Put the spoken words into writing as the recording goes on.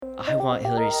I want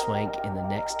Hilary Swank in the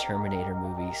next Terminator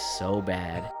movie so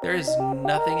bad. There is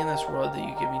nothing in this world that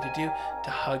you give me to do to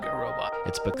hug a robot.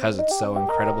 It's because it's so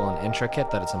incredible and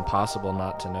intricate that it's impossible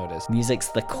not to notice. Music's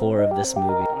the core of this movie.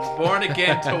 I was born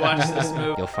again to watch this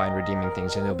movie. You'll find redeeming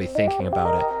things and you'll be thinking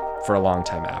about it for a long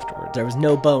time afterwards. There was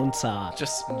no bone saw.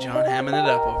 Just John hamming it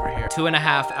up over here.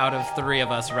 2.5 out of 3 of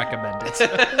us recommend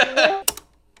it.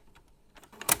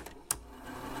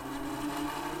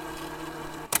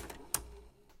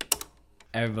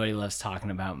 Everybody loves talking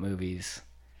about movies.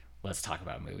 Let's talk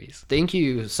about movies. Thank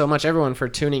you so much, everyone, for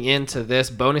tuning in to this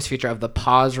bonus feature of the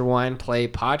Pause, Rewind, Play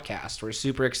podcast. We're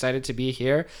super excited to be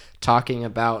here talking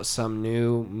about some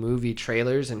new movie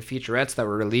trailers and featurettes that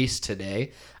were released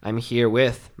today. I'm here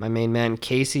with my main man,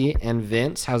 Casey and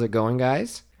Vince. How's it going,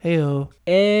 guys? Heyo.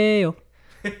 Ayo.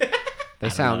 They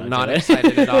sound not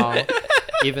excited at all,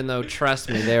 even though, trust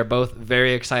me, they're both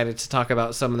very excited to talk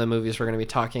about some of the movies we're going to be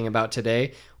talking about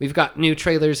today. We've got new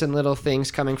trailers and little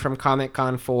things coming from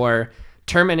Comicon for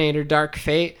Terminator Dark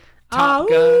Fate, Top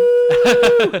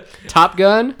Gun, Top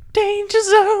Gun, Danger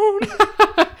Zone.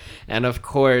 and of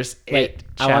course, Wait,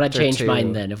 I want to change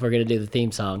mine then if we're going to do the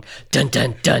theme song. Dun,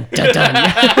 dun, dun, dun, dun.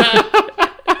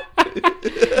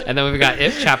 And then we've got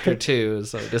It Chapter 2.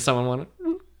 So does someone want to?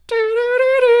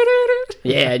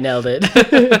 Yeah, I nailed it.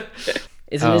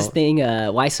 Isn't this thing,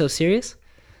 Why So Serious?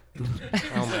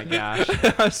 Oh my gosh.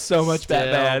 So much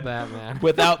Still Batman.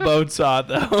 Without Bonesaw,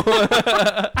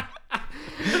 though.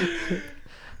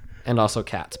 And also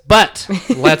cats. But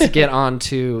let's get on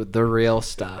to the real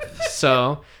stuff.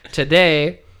 So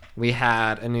today we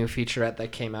had a new featurette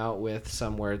that came out with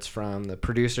some words from the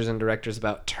producers and directors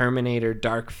about Terminator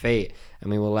Dark Fate.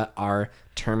 And we will let our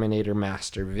Terminator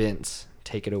master, Vince,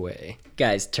 take it away.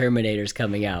 Guys, Terminator's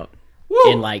coming out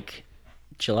in like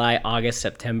July, August,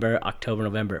 September, October,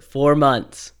 November. 4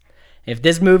 months. If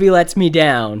this movie lets me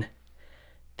down,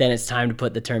 then it's time to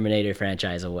put the Terminator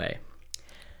franchise away.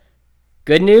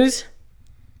 Good news?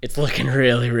 It's looking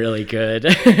really, really good.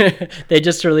 They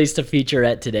just released a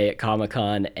featurette today at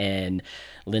Comic-Con, and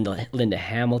Linda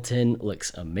Hamilton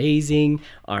looks amazing.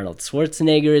 Arnold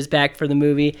Schwarzenegger is back for the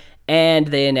movie. And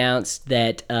they announced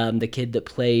that the kid that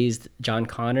plays John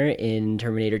Connor in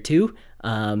Terminator 2,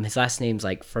 his last name's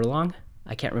like Furlong.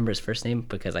 I can't remember his first name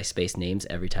because I space names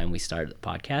every time we start the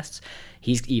podcasts.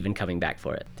 He's even coming back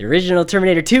for it. The original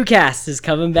Terminator 2 cast is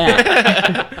coming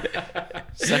back.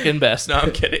 Second best. No,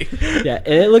 I'm kidding. Yeah,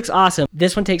 and it looks awesome.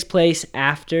 This one takes place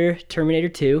after Terminator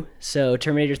 2. So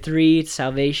Terminator 3,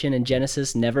 Salvation, and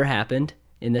Genesis never happened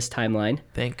in this timeline.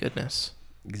 Thank goodness.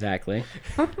 Exactly.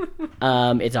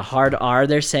 It's a hard R,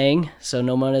 they're saying. So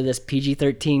no more of this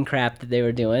PG-13 crap that they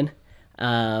were doing. It's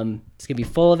going to be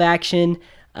full of action.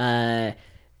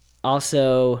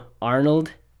 Also,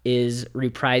 Arnold is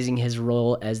reprising his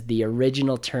role as the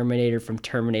original Terminator from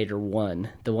Terminator 1,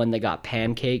 the one that got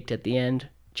pancaked at the end,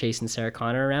 chasing Sarah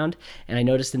Connor around. And I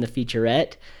noticed in the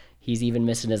featurette, he's even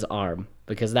missing his arm,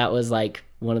 because that was like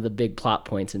one of the big plot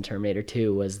points in Terminator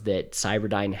 2 was that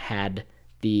Cyberdyne had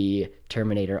the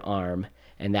Terminator arm,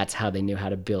 and that's how they knew how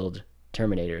to build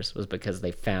Terminators, was because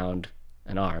they found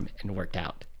an arm and worked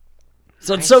out.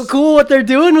 So It's so cool what they're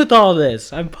doing with all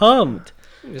this. I'm pumped.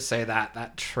 Just say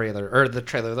that trailer, or the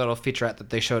little featurette that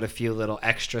they showed a few little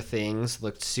extra things,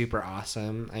 looked super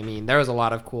awesome. I mean, there was a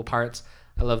lot of cool parts.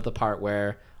 I love the part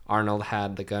where Arnold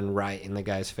had the gun right in the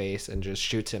guy's face and just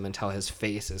shoots him until his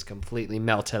face is completely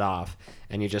melted off,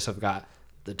 and you just have got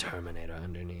the Terminator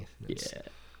underneath. It's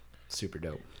super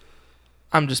dope.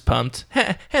 I'm just pumped.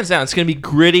 Hands down, it's going to be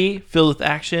gritty, filled with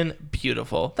action,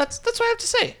 beautiful. That's what I have to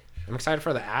say. I'm excited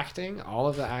for the acting. All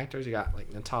of the actors. You got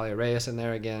like Natalia Reyes in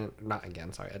there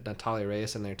Natalia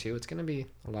Reyes in there too. It's going to be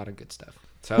a lot of good stuff.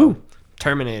 So,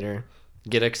 Terminator,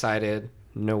 get excited.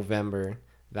 November,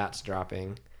 that's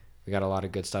dropping. We got a lot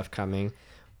of good stuff coming.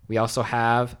 We also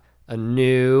have a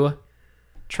new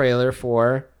trailer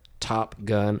for Top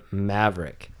Gun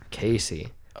Maverick.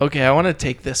 Casey. Okay, I want to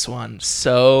take this one.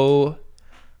 So,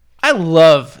 I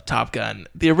love Top Gun.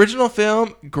 The original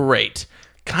film, great.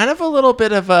 Kind of a little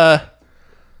bit of a...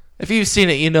 If you've seen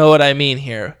it, you know what I mean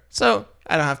here. So,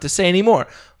 I don't have to say any more.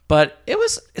 But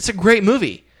it's a great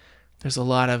movie. There's a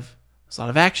lot of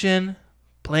action,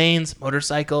 planes,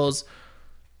 motorcycles,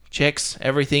 chicks,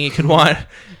 everything you could want.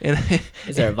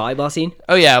 Is there a volleyball scene?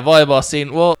 Oh, yeah, a volleyball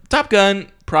scene. Well, Top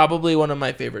Gun, probably one of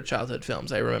my favorite childhood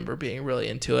films. I remember being really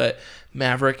into it.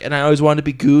 Maverick, and I always wanted to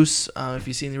be Goose. If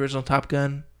you've seen the original Top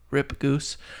Gun, rip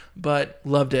Goose. But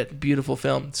loved it. Beautiful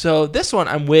film. So this one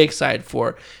I'm way excited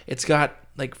for. It's got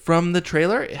like from the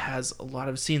trailer, it has a lot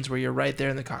of scenes where you're right there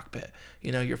in the cockpit.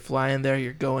 You know, you're flying there,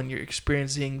 you're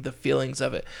experiencing the feelings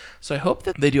of it. So I hope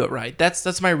that they do it right.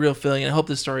 That's my real feeling. And I hope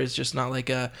the story is just not like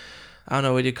I don't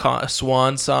know what you call it, a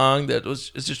swan song that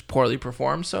is just poorly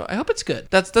performed. So I hope it's good.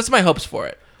 That's my hopes for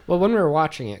it. Well, when we were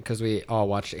watching it, because we all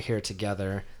watched it here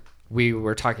together, we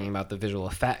were talking about the visual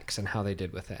effects and how they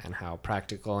did with it and how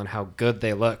practical and how good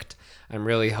they looked. I'm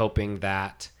really hoping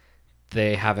that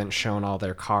they haven't shown all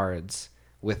their cards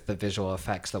with the visual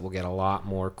effects, that we'll get a lot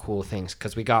more cool things,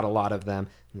 because we got a lot of them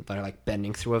that are like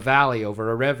bending through a valley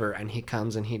over a river, and he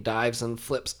comes and he dives and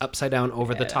flips upside down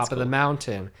over the top of the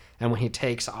mountain, and when he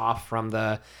takes off from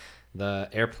the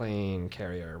airplane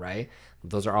carrier, right?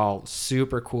 Those are all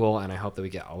super cool, and I hope that we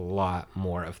get a lot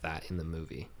more of that in the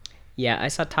movie. Yeah, I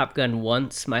saw Top Gun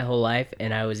once my whole life,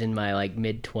 and I was in my like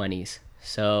mid-20s.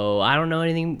 So I don't know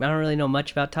anything. I don't really know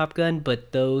much about Top Gun,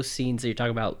 but those scenes that you're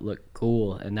talking about look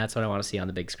cool, and that's what I want to see on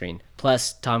the big screen.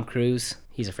 Plus, Tom Cruise,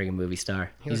 he's a freaking movie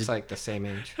star. He's like the same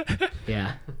age.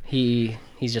 Yeah, he's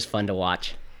just fun to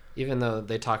watch. Even though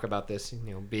they talk about this,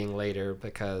 being later,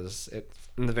 because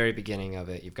in the very beginning of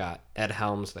it, you've got Ed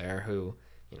Helms there, who,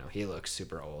 he looks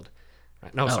super old.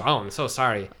 Right? No, I'm so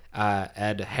sorry.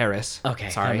 Ed Harris.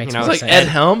 Okay, sorry. that makes It's more like sense. Ed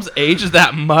Helms aged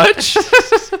that much.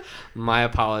 My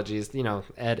apologies.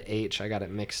 Ed H. I got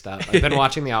it mixed up. I've been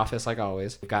watching The Office like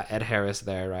always. We've got Ed Harris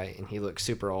there, right? And he looks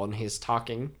super old, and he's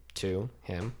talking to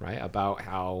him, right, about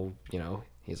how,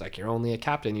 he's like, you're only a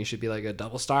captain. You should be like a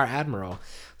double-star admiral.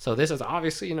 So this is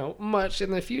obviously, much in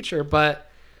the future, but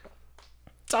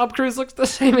Tom Cruise looks the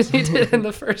same as he did in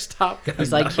the first Top Gun.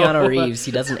 He's like Keanu Reeves.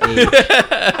 He doesn't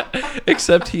age.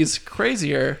 Except he's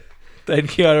crazier than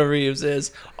Keanu Reeves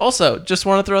is. Also, just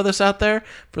want to throw this out there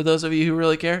for those of you who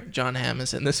really care. John Hamm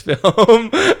is in this film.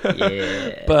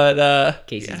 Yeah. But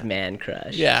Casey's man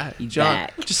crush. yeah, He's John,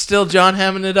 back. just still John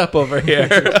Hamming it up over here.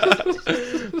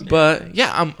 But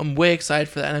yeah, I'm way excited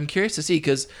for that, and I'm curious to see,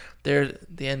 because they're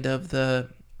at the end of the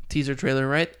teaser trailer,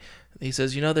 right? He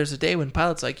says, there's a day when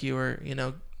pilots like you are,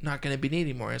 not going to be needed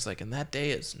anymore. It's like, and that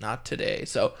day is not today.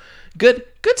 So good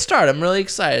start. I'm really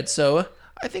excited. So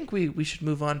I think we should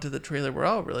move on to the trailer we're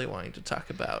all really wanting to talk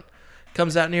about.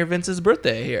 Comes out near Vince's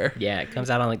birthday here. Yeah, it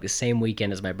comes out on like the same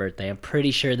weekend as my birthday. I'm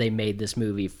pretty sure they made this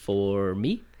movie for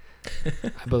me.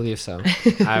 I believe so.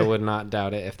 I would not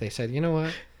doubt it if they said, you know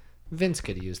what? Vince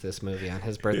could use this movie on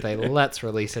his birthday. Let's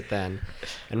release it then.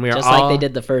 And we are Just all, like they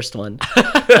did the first one.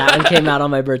 That one came out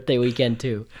on my birthday weekend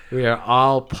too. We are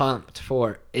all pumped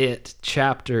for It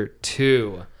Chapter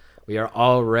 2. We are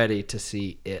all ready to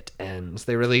see It Ends.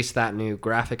 They released that new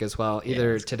graphic as well,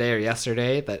 either today or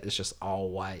yesterday, that is just all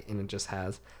white, and it just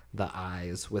has the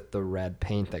eyes with the red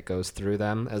paint that goes through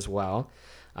them as well.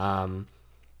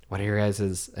 What are your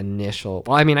guys' initial...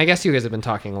 Well, I mean, I guess you guys have been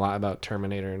talking a lot about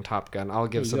Terminator and Top Gun. I'll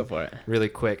give some really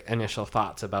quick initial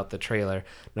thoughts about the trailer.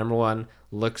 Number one,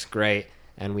 looks great,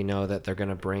 and we know that they're going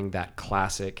to bring that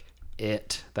classic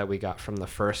It that we got from the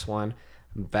first one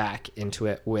back into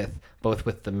it, with both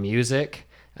with the music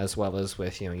as well as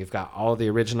with, you've got all the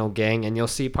original gang, and you'll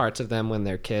see parts of them when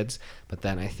they're kids, but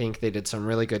then I think they did some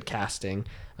really good casting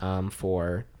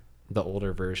for the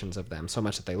older versions of them, so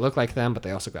much that they look like them, but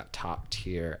they also got top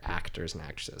tier actors and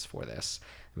actresses for this.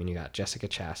 I mean, you got Jessica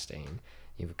Chastain,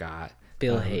 you've got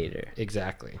Bill Hader.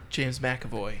 Exactly. James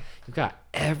McAvoy. You've got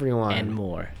everyone. And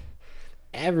more.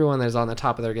 Everyone that's on the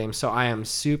top of their game. So I am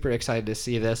super excited to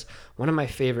see this. One of my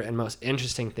favorite and most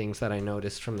interesting things that I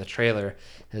noticed from the trailer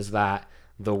is that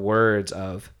the words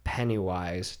of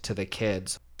Pennywise to the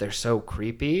kids, they're so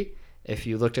creepy. If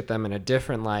you looked at them in a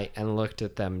different light and looked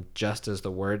at them just as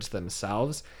the words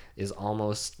themselves, is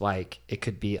almost like it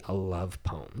could be a love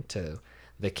poem to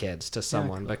the kids, to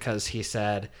someone, because he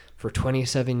said, for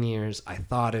 27 years, I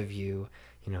thought of you.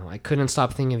 I couldn't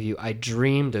stop thinking of you. I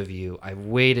dreamed of you. I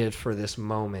waited for this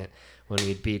moment when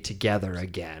we'd be together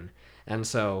again. And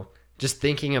so just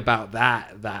thinking about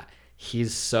that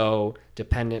he's so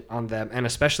dependent on them, and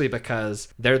especially because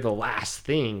they're the last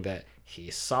thing that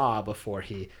he saw before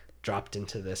he dropped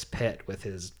into this pit with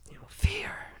his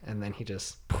fear, and then he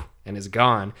just poof, and is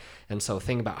gone. And so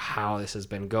think about how this has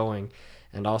been going.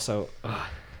 And also,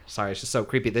 sorry, it's just so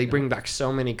creepy. They bring back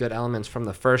so many good elements from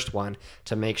the first one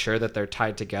to make sure that they're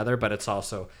tied together, but it's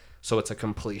also so it's a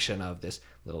completion of this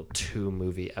little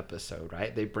 2-movie episode,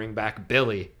 right? They bring back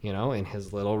Billy, in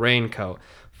his little raincoat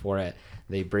for it.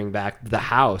 They bring back the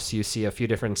house. You see a few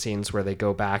different scenes where they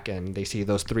go back and they see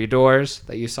those 3 doors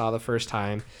that you saw the first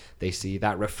time. They see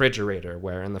that refrigerator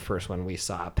where in the first one we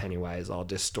saw Pennywise all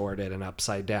distorted and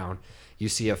upside down. You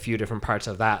see a few different parts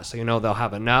of that. So they'll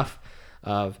have enough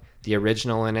of the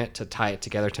original in it to tie it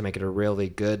together to make it a really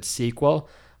good sequel.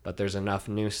 but there's enough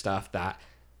new stuff that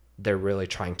they're really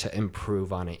trying to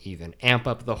improve on it, even amp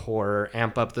up the horror,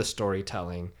 amp up the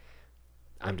storytelling.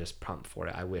 I'm just pumped for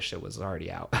it. I wish it was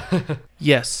already out.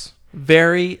 Yes.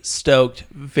 Very stoked,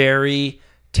 very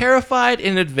terrified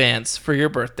in advance for your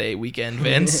birthday weekend,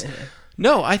 Vince.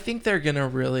 No, I think they're going to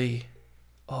really...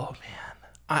 Oh,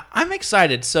 man. I'm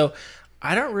excited. So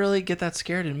I don't really get that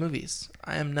scared in movies.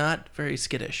 I am not very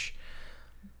skittish.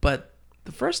 But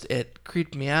the first It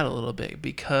creeped me out a little bit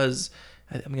because...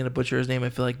 I'm going to butcher his name. I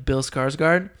feel like Bill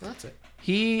Skarsgård. That's it.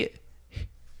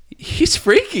 He's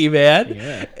freaky, man.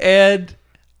 Yeah. And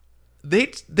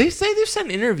they say they've said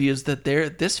in interviews that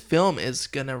this film is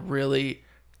going to really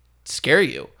scare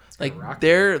you. Like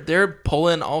they're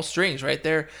pulling all strings, right?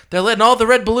 They're letting all the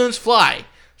red balloons fly.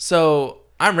 So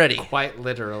I'm ready. Quite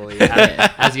literally,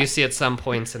 as you see at some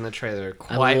points in the trailer,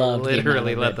 quite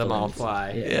literally let them all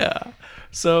fly. Yeah.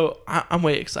 So I'm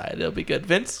way excited. It'll be good.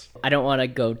 Vince? I don't want to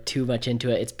go too much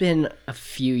into it. It's been a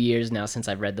few years now since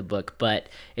I've read the book, but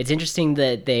it's interesting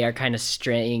that they are kind of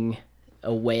straying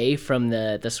away from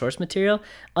the source material.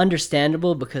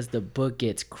 Understandable, because the book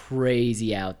gets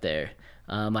crazy out there.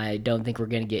 I don't think we're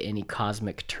going to get any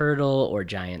cosmic turtle or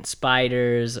giant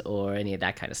spiders or any of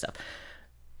that kind of stuff.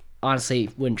 Honestly,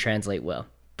 wouldn't translate well.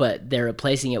 But they're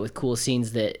replacing it with cool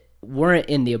scenes that weren't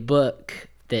in the book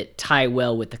that tie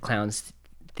well with the clown's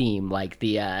theme, like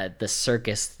the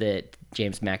circus that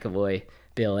James McAvoy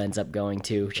Bill ends up going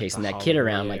to, chasing that kid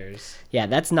around. Like, yeah,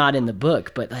 that's not in the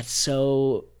book, but that's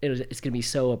so it's gonna be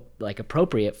so like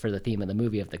appropriate for the theme of the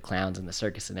movie of the clowns and the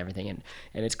circus and everything, and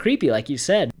it's creepy, like you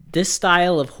said. This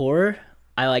style of horror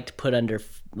I like to put under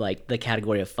like the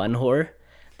category of fun horror.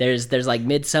 There's like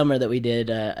Midsummer that we did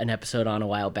an episode on a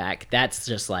while back. That's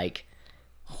just like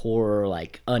horror,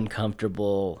 like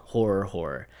uncomfortable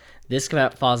horror. This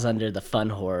falls under the fun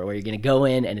horror, where you're going to go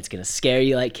in and it's going to scare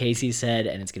you, like Casey said,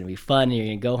 and it's going to be fun, and you're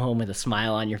going to go home with a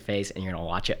smile on your face, and you're going to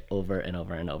watch it over and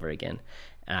over and over again.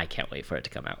 And I can't wait for it to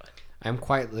come out. I'm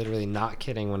quite literally not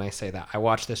kidding when I say that. I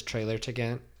watched this trailer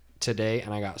today,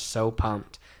 and I got so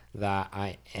pumped that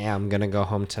I am going to go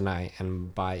home tonight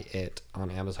and buy it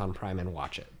on Amazon Prime and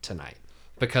watch it tonight,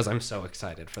 because I'm so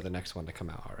excited for the next one to come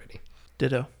out already.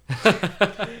 Ditto.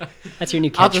 That's your new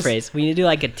catchphrase. We need to do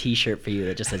like a t-shirt for you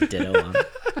that just says ditto on it.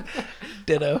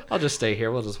 Ditto. I'll just stay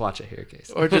here. We'll just watch it here,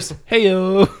 Casey. Or just,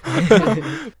 hey-yo.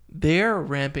 They're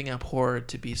ramping up horror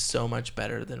to be so much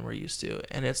better than we're used to.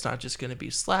 And it's not just going to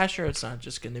be slasher. It's not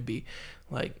just going to be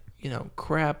like,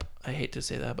 crap. I hate to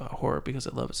say that about horror because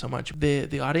I love it so much.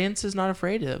 The audience is not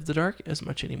afraid of the dark as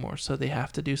much anymore. So they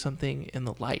have to do something in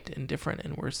the light and different.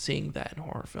 And we're seeing that in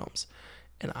horror films.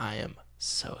 And I am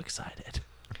so excited.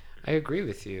 I agree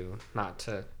with you, not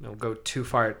to go too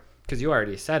far, because you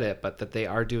already said it, but that they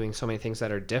are doing so many things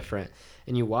that are different.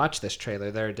 And you watch this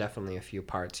trailer, there are definitely a few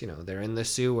parts, they're in the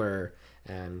sewer,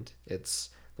 and it's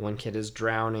the one kid is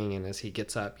drowning, and as he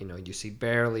gets up, you see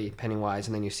barely Pennywise,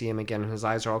 and then you see him again, and his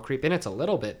eyes are all creepy, and it's a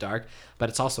little bit dark, but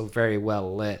it's also very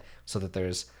well lit, so that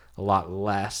there's a lot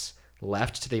less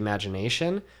left to the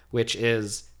imagination, which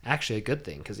is actually a good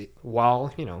thing, because while,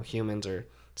 humans are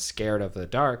scared of the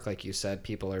dark, like you said,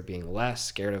 people are being less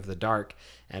scared of the dark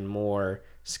and more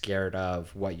scared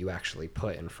of what you actually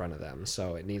put in front of them.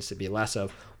 So it needs to be less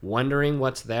of wondering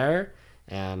what's there,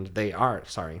 and they are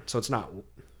so it's not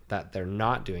that they're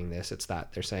not doing this, it's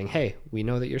that they're saying, hey, we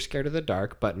know that you're scared of the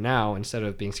dark, but now instead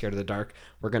of being scared of the dark,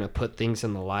 we're going to put things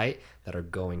in the light that are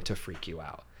going to freak you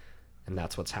out. And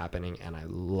that's what's happening, and I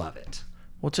love it.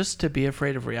 Well, just to be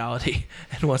afraid of reality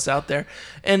and what's out there.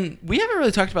 And we haven't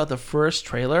really talked about the first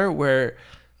trailer where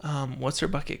What's Her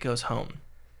Bucket goes home.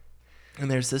 And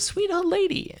there's this sweet old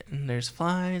lady, and there's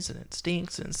flies, and it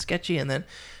stinks, and it's sketchy, and then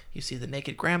you see the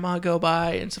naked grandma go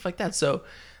by and stuff like that. So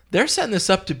they're setting this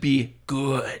up to be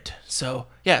good. So,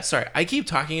 yeah, sorry. I keep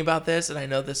talking about this, and I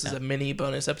know this is a mini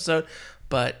bonus episode,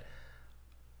 but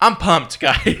I'm pumped,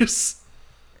 guys.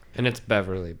 And it's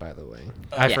Beverly, by the way.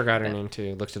 I forgot her name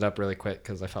too. Looked it up really quick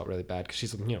because I felt really bad because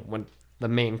she's the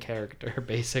main character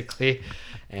basically.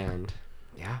 And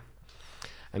yeah,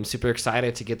 I'm super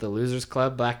excited to get the Losers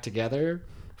Club back together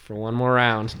for one more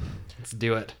round. Let's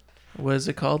do it. What is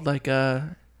it called? Like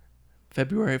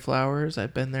February Flowers.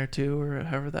 I've been there too, or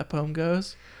however that poem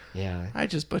goes. Yeah. I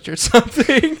just butchered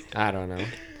something. I don't know.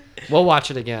 We'll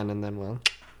watch it again and then we'll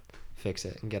fix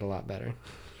it and get a lot better.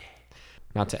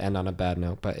 Not to end on a bad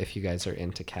note, but if you guys are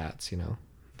into Cats,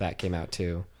 that came out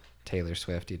too. Taylor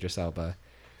Swift, Idris Elba.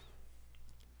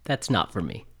 That's not for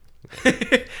me.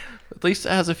 At least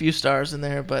it has a few stars in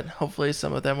there, but hopefully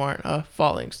some of them aren't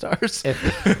falling stars.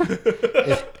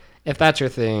 If that's your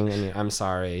thing, I'm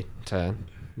sorry to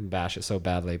bash it so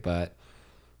badly, but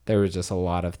there was just a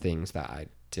lot of things that I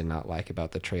did not like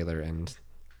about the trailer, and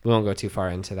we won't go too far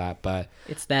into that, but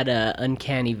It's that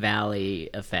uncanny valley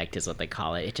effect is what they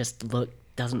call it. It just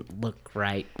doesn't look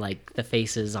right. Like the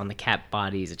faces on the cat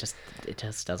bodies, it just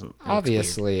doesn't.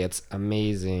 obviously it's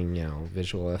amazing,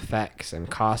 visual effects and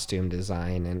costume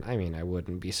design, and I mean, I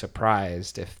wouldn't be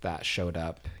surprised if that showed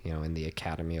up, in the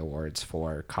Academy Awards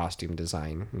for costume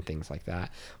design and things like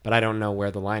that. But I don't know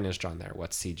where the line is drawn there.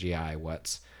 What's CGI?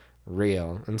 What's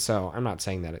real? And so I'm not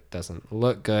saying that it doesn't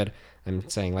look good. I'm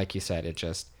saying, like you said,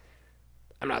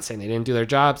 I'm not saying they didn't do their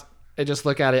jobs. I just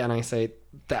look at it and I say,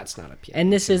 that's not appealing.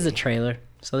 And this is a trailer,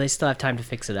 so they still have time to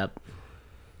fix it up.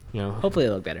 Hopefully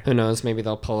it'll look better. Who knows? Maybe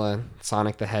they'll pull a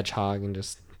Sonic the Hedgehog and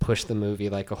just push the movie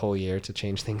like a whole year to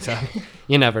change things up.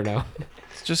 You never know.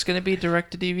 It's just going to be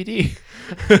direct to DVD.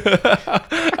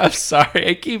 I'm sorry.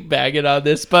 I keep bagging on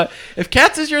this, but if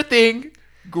Cats is your thing,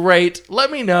 great. Let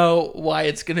me know why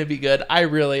it's going to be good. I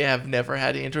really have never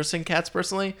had any interest in Cats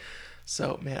personally.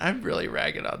 So, man, I'm really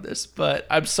ragging on this, but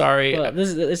I'm sorry. Well,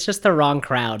 it's just the wrong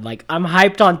crowd. Like, I'm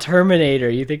hyped on Terminator.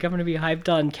 You think I'm going to be hyped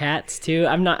on Cats, too?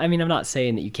 I'm not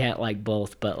saying that you can't like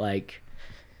both, but, like,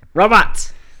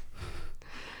 robots.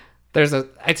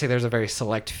 I'd say there's a very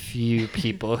select few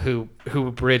people who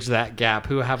bridge that gap,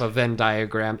 who have a Venn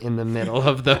diagram in the middle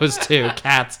of those two,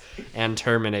 Cats and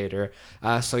Terminator.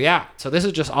 So this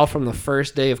is just all from the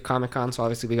first day of Comic-Con. So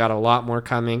obviously we got a lot more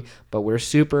coming, but we're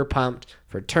super pumped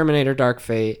for Terminator Dark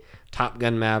Fate, Top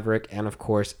Gun Maverick, and of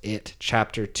course It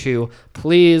Chapter 2.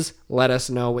 Please let us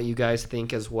know what you guys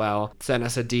think as well. Send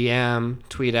us a DM,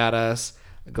 tweet at us,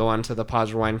 go onto the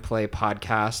Pause Rewind Play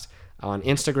podcast on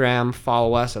Instagram,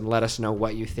 follow us, and let us know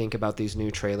what you think about these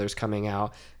new trailers coming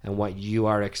out and what you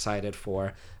are excited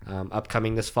for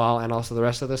upcoming this fall and also the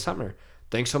rest of the summer.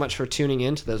 Thanks so much for tuning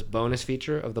in to this bonus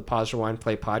feature of the Pause Rewind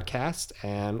Play podcast,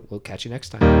 and we'll catch you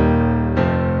next time.